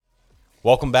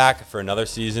Welcome back for another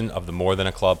season of the More Than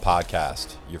a Club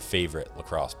podcast, your favorite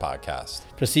lacrosse podcast.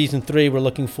 For Season 3, we're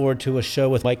looking forward to a show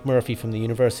with Mike Murphy from the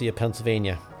University of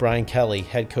Pennsylvania, Brian Kelly,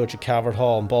 head coach at Calvert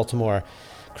Hall in Baltimore,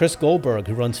 Chris Goldberg,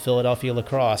 who runs Philadelphia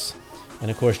Lacrosse,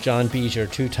 and of course John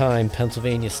Beeger, two-time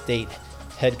Pennsylvania State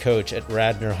head coach at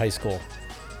Radnor High School.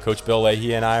 Coach Bill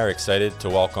Leahy and I are excited to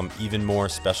welcome even more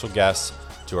special guests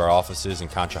to our offices in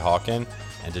Conshohocken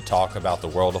and to talk about the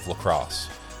world of lacrosse.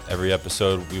 Every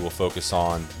episode, we will focus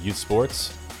on youth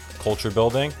sports, culture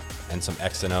building, and some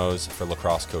X and O's for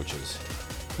lacrosse coaches.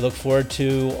 We look forward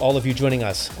to all of you joining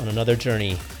us on another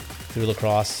journey through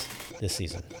lacrosse this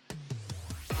season.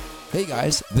 Hey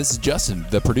guys, this is Justin,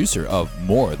 the producer of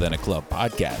More Than a Club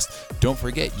podcast. Don't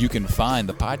forget, you can find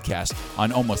the podcast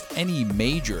on almost any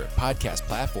major podcast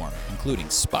platform, including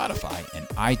Spotify and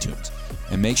iTunes.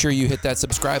 And make sure you hit that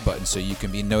subscribe button so you can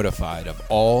be notified of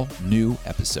all new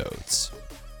episodes.